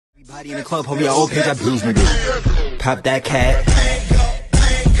Body in the club, homie, I old page, I bruise niggas. Pop that cat.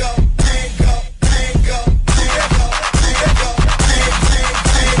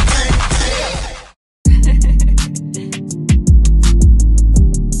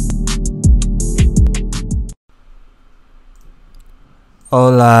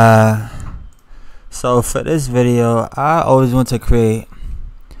 Hola. So for this video, I always want to create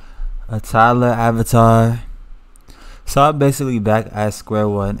a toddler avatar. So I'm basically back at square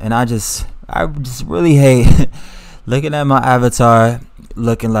one, and I just really hate looking at my avatar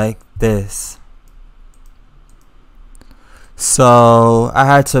looking like this. So I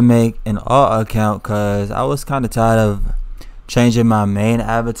had to make an alt account because I was kind of tired of changing my main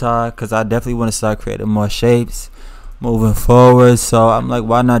avatar, because I definitely want to start creating more shapes moving forward. So I'm like,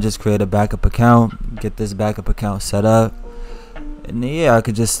 why not just create a backup account, get this backup account set up, and yeah, I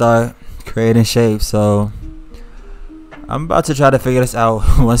could just start creating shapes. So I'm about to try to figure this out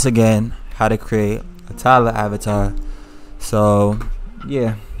once again, how to create a toddler avatar. So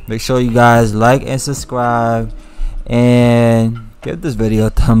yeah, make sure you guys like and subscribe and give this video a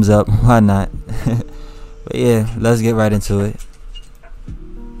thumbs up. Why not? But yeah, let's get right into it.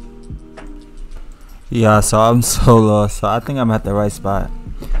 Yeah, so I'm so lost. So I think I'm at the right spot.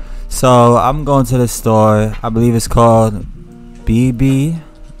 So I'm going to the store. I believe it's called BB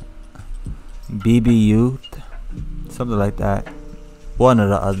Youth, something like that, one or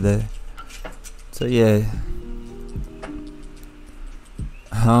the other. So yeah,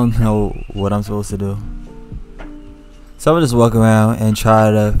 I don't know what I'm supposed to do. So I'm just walk around and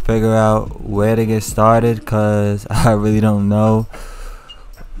try to figure out where to get started, because I really don't know.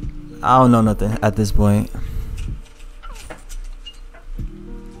 I don't know nothing at this point.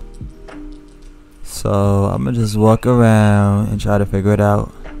 So I'm gonna just walk around and try to figure it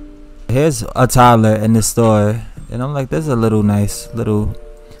out. Here's a toddler in the store, and I'm like, there's a little nice little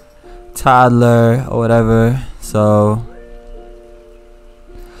toddler or whatever. So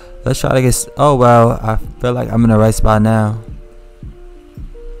let's try to get, oh wow, I feel like I'm in the right spot now.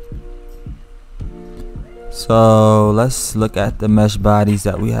 So let's look at the mesh bodies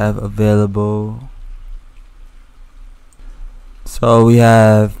that we have available. So we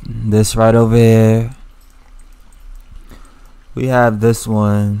have this right over here. We have this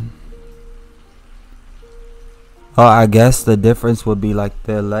one. Oh, I guess the difference would be like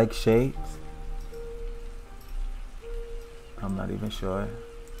their leg shapes. I'm not even sure.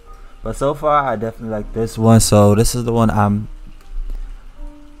 But so far, I definitely like this one. So this is the one I'm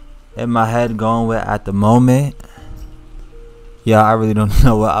in my head going with at the moment. Yeah, I really don't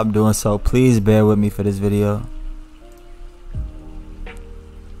know what I'm doing, so please bear with me for this video.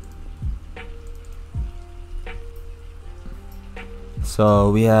 So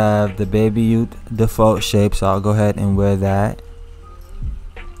we have the baby youth default shape, so I'll go ahead and wear that.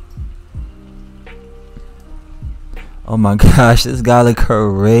 Oh my gosh, this guy look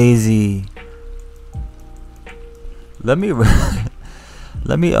crazy. Let me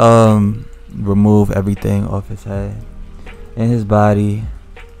remove everything off his head and his body.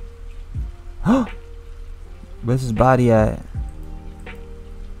 Where's his body at?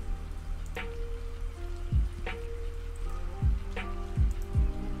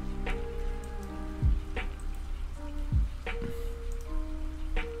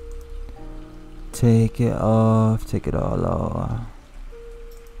 Take it off, take it all off.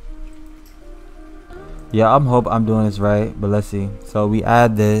 Yeah, I hope I'm doing this right, but let's see. So we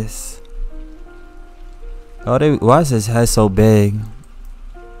add this. Oh, why is his head so big?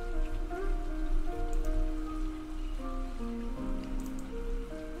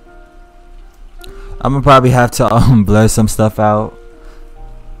 I'm gonna probably have to blur some stuff out.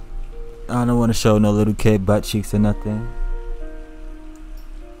 I don't want to show no little kid butt cheeks or nothing.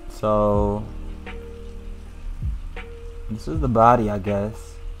 So this is the body, I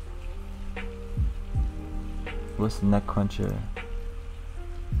guess. What's the neck cruncher?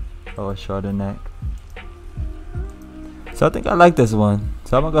 Oh, a shorter neck. So I think I like this one.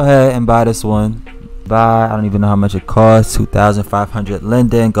 So I'm gonna go ahead and buy this one. I don't even know how much it costs. 2,500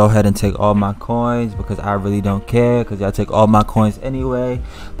 Linden. Go ahead and take all my coins, because I really don't care, because y'all take all my coins anyway.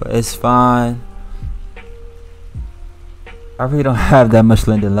 But it's fine. I really don't have that much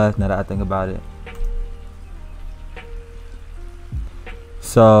Linden left now that I think about it.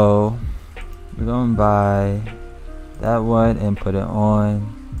 So we're gonna buy that one and put it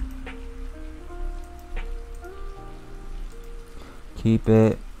on. Keep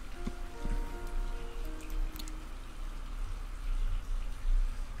it.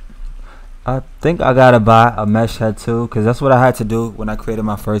 I think I gotta buy a mesh head too, because that's what I had to do when I created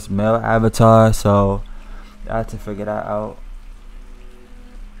my first male avatar. So I had to figure that out.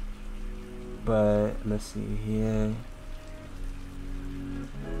 But let's see here.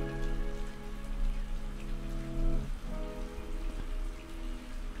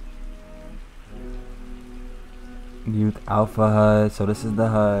 Youth Alpha HUD. So this is the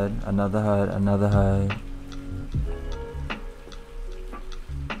HUD. Another HUD. Another HUD.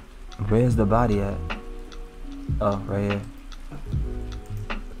 Where's the body at? Oh, right here.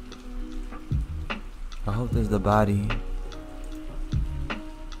 I hope there's the body.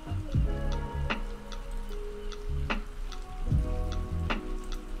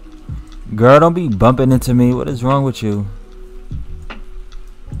 Girl, don't be bumping into me. What is wrong with you?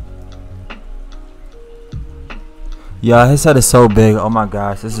 Yeah, his head is so big. Oh my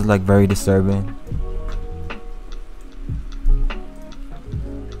gosh, this is like very disturbing.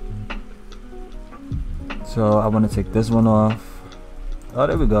 So I want to take this one off. Oh,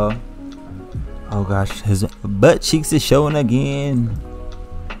 there we go. Oh gosh, his butt cheeks is showing again.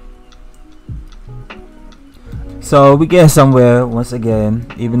 So we get somewhere once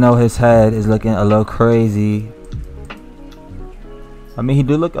again, even though his head is looking a little crazy. I mean, he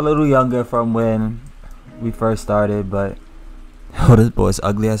do look a little younger from when we first started, but oh, this boy's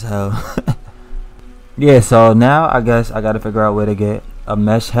ugly as hell. Yeah, so now I guess I gotta figure out where to get a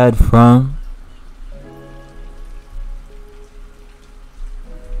mesh head from.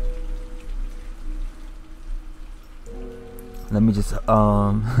 Let me just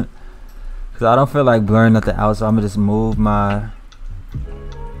cause I don't feel like blurring nothing out, so I'm gonna just move my.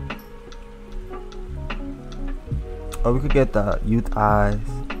 Oh, we could get the youth eyes.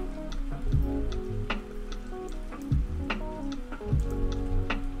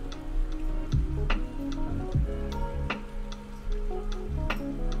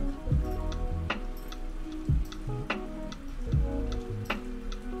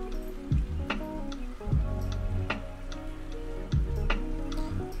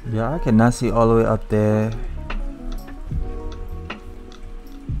 Yeah, I cannot see all the way up there.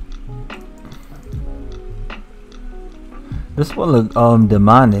 This one look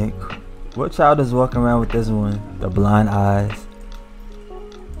demonic. What child is walking around with this one? The blind eyes.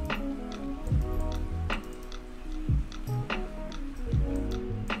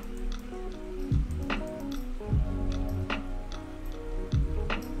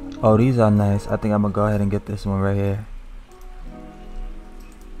 Oh, these are nice. I think I'm gonna go ahead and get this one right here.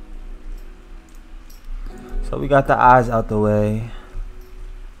 So we got the eyes out the way.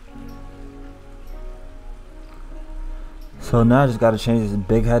 So now I just gotta change this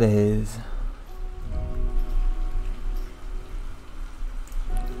big head of his.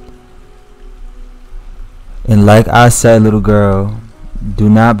 And like I said, little girl, do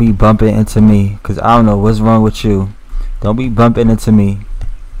not be bumping into me, cause I don't know what's wrong with you. Don't be bumping into me.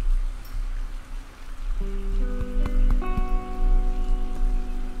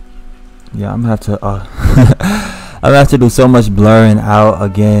 Yeah, I'm gonna have to I'm gonna have to do so much blurring out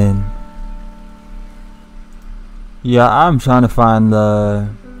again. Yeah, I'm trying to find the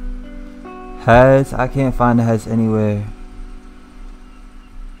heads. I can't find the heads anywhere.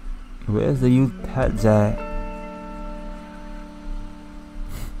 Where's the youth heads at?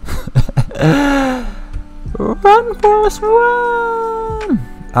 Run, Forrest, run!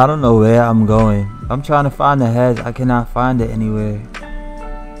 I don't know where I'm going. I'm trying to find the heads. I cannot find it anywhere.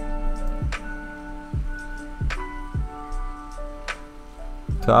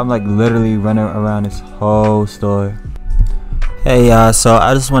 So I'm like literally running around this whole store. Hey y'all, so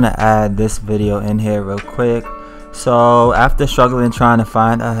I just want to add this video in here real quick. So after struggling trying to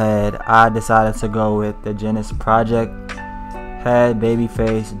find a head, I decided to go with the Genesis Project head,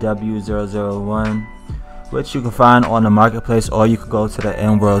 Babyface W001, which you can find on the marketplace, or you could go to the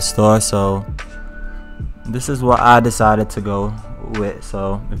in-world store. So this is what I decided to go with.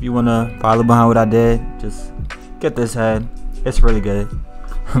 So if you want to follow behind what I did, just get this head. It's really good.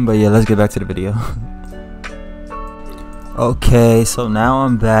 But yeah, let's get back to the video. Okay, so now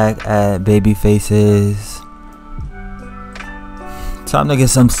I'm back at Babyface's. Time to get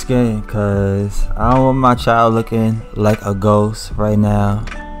some skin, cause I don't want my child looking like a ghost right now.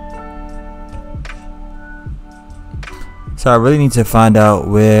 So I really need to find out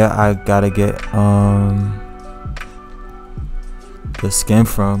where I gotta get the skin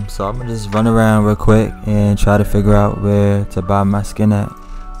from. So I'm gonna just run around real quick and try to figure out where to buy my skin at.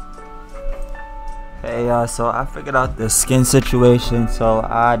 Hey y'all, so I figured out the skin situation. So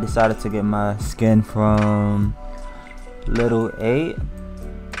I decided to get my skin from Little 8,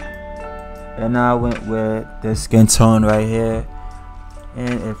 and I went with this skin tone right here.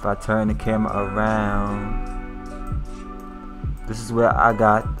 And if I turn the camera around, this is where I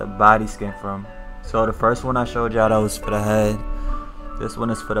got the body skin from. So the first one I showed y'all, that was for the head, This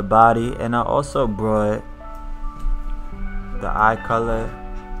one is for the body, and I also brought the eye color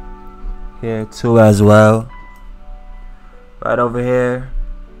here too as well. Right over here.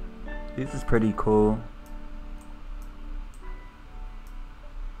 This is pretty cool.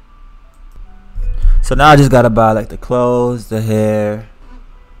 So now I just gotta buy like the clothes, the hair,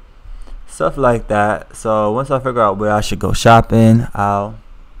 stuff like that. So once I figure out where I should go shopping, I'll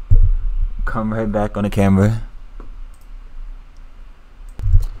come right back on the camera.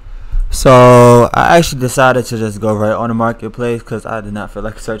 So I actually decided to just go right on the marketplace because I did not feel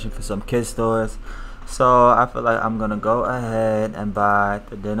like searching for some kid stores. So I feel like I'm gonna go ahead and buy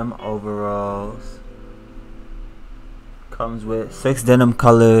the denim overalls. Comes with 6 denim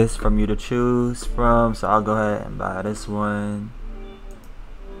colors from you to choose from, so I'll go ahead and buy this one.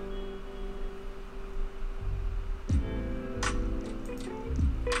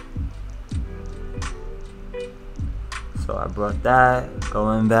 So I brought that.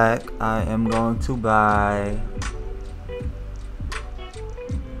 Going back, I am going to buy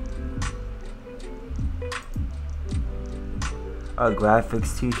a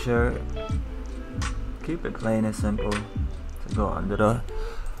graphics t-shirt. Keep it plain and simple to go under the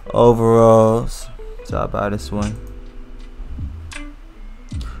overalls. So I buy this one.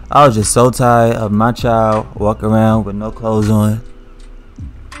 I was just so tired of my child walking around with no clothes on.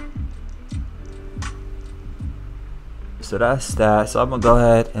 So that's that. So I'm gonna go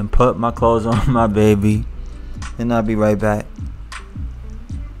ahead and put my clothes on my baby, and I'll be right back.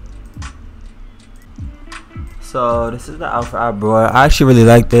 So this is the outfit I brought. I actually really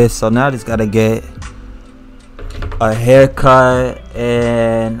like this. So now I just gotta get a haircut,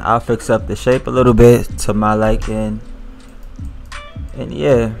 and I'll fix up the shape a little bit to my liking. And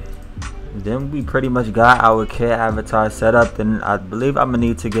yeah, then we pretty much got our kid avatar set up. Then I believe I'm gonna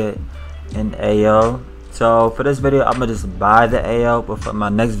need to get an AO. So for this video, I'm gonna just buy the AO, but for my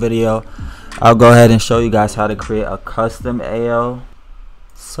next video, I'll go ahead and show you guys how to create a custom AO.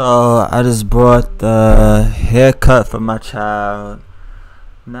 So I just brought the haircut for my child.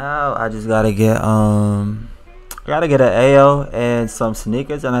 Now I just gotta get an AO and some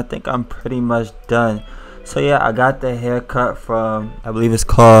sneakers, and I think I'm pretty much done. So yeah, I got the haircut from, I believe it's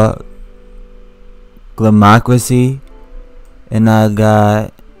called Glamocracy, and I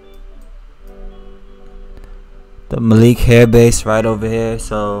got the Malik hair base right over here.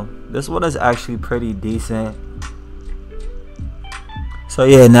 So this one is actually pretty decent. So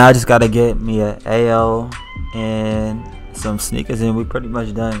yeah, now I just gotta get me an AO and some sneakers, and we pretty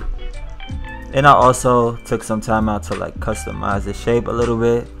much done. And I also took some time out to like customize the shape a little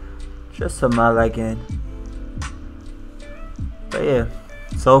bit, just to my liking. But yeah,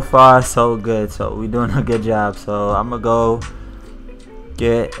 so far so good. So we doing a good job. So I'm gonna go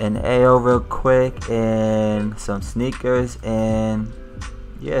get an AO real quick and some sneakers, and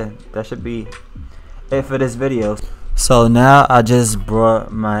yeah, that should be it for this video. So now I just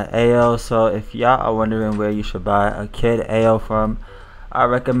brought my AO. So if y'all are wondering where you should buy a kid AO from, I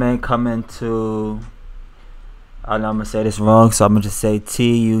recommend coming to, I know I'm gonna say this wrong, so I'm gonna just say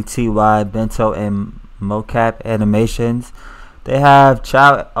TUTY Bento and Mocap Animations. They have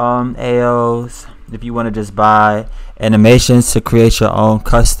child AOs. If you want to just buy animations to create your own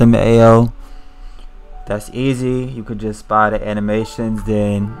custom AO, that's easy. You could just buy the animations,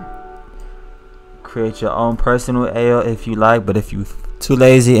 then create your own personal AO if you like. But if you're too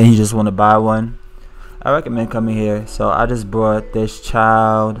lazy and you just want to buy one, I recommend coming here. So I just brought this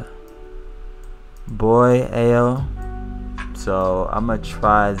child boy AO, so I'm gonna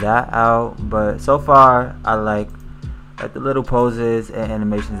try that out. But so far I like the little poses and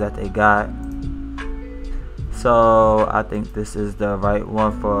animations that they got. So I think this is the right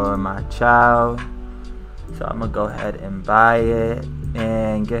one for my child. So I'm gonna go ahead and buy it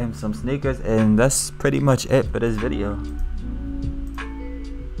and get him some sneakers, and that's pretty much it for this video.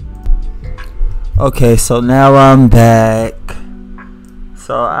 Okay, so now I'm back.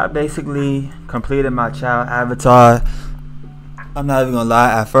 So I basically completed my child avatar. I'm not even gonna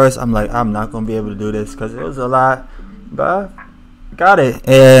lie, at first I'm like, I'm not gonna be able to do this because it was a lot, but I got it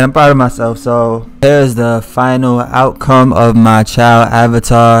and I'm proud of myself. So here's the final outcome of my child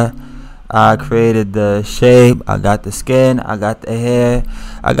avatar. I created the shape, I got the skin, I got the hair,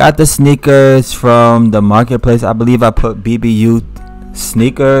 I got the sneakers from the marketplace. I believe I put BBU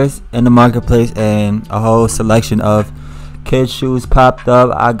sneakers in the marketplace, and a whole selection of kids shoes popped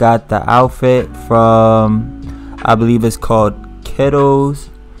up. I got the outfit from, I believe it's called Kiddles,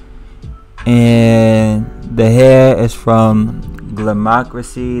 and the hair is from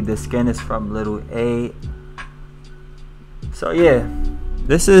Glamocracy, the skin is from Little 8. So yeah,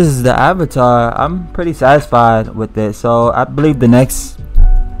 this is the avatar. I'm pretty satisfied with it. So I believe the next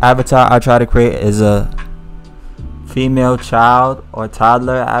avatar I try to create is a female child or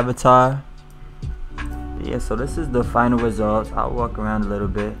toddler avatar. Yeah, so this is the final results. I'll walk around a little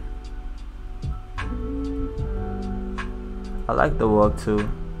bit. I like the walk too.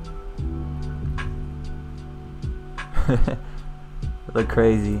 Look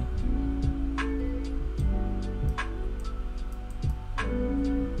crazy.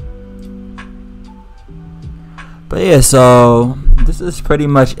 But yeah, so this is pretty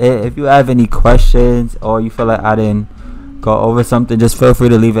much it. If you have any questions or you feel like I didn't go over something, just feel free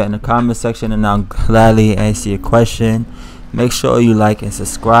to leave it in the comment section and I'll gladly answer your question. Make sure you like and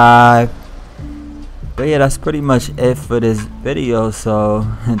subscribe. But yeah, that's pretty much it for this video. So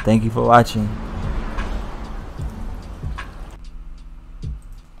thank you for watching.